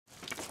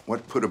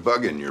What put a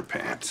bug in your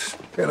pants?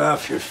 Get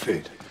off your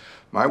feet.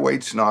 My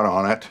weight's not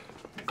on it.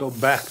 Go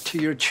back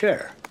to your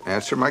chair.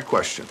 Answer my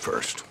question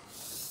first.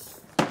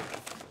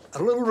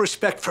 A little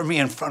respect for me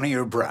in front of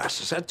your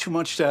brass. Is that too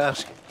much to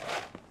ask?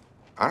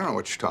 I don't know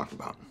what you're talking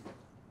about.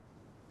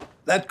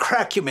 That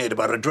crack you made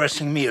about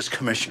addressing me as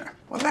commissioner.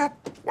 Well, that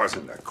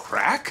wasn't a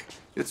crack.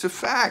 It's a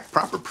fact.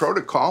 Proper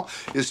protocol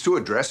is to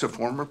address a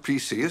former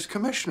PC as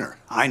commissioner.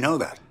 I know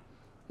that.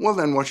 Well,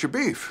 then what's your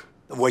beef?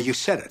 The way you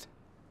said it.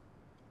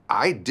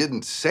 I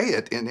didn't say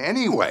it in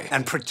any way.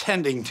 And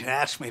pretending to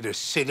ask me to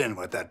sit in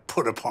with that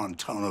put-upon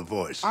tone of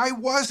voice. I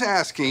was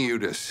asking you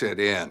to sit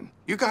in.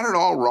 You got it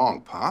all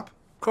wrong, Pop.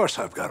 Of course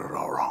I've got it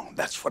all wrong.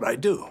 That's what I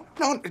do.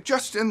 No,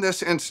 just in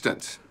this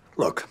instance.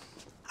 Look,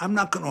 I'm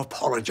not going to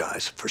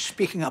apologize for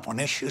speaking up on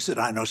issues that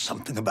I know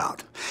something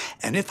about.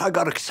 And if I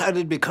got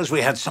excited because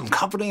we had some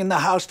company in the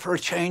house for a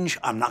change,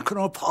 I'm not going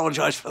to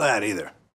apologize for that either.